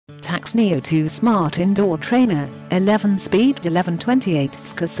Tacx NEO Smart Indoor Trainer, 11-speed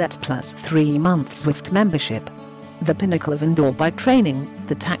 11/28 cassette plus 3 months Swift membership. The pinnacle of indoor bike training,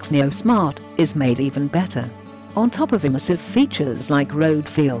 the Tacx NEO Smart, is made even better. On top of immersive features like road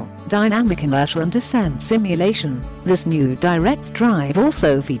feel, dynamic inertia and descent simulation, this new direct drive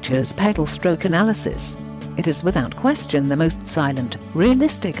also features pedal stroke analysis. It is without question the most silent,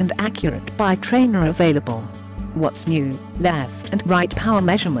 realistic and accurate bike trainer available. What's new? Left and right power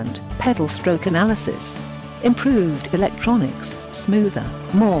measurement, pedal stroke analysis, improved electronics, smoother,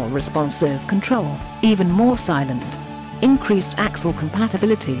 more responsive control, even more silent. Increased axle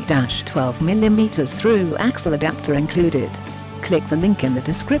compatibility, 12mm thru-axle adapter included. Click the link in the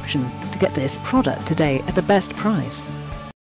description to get this product today at the best price.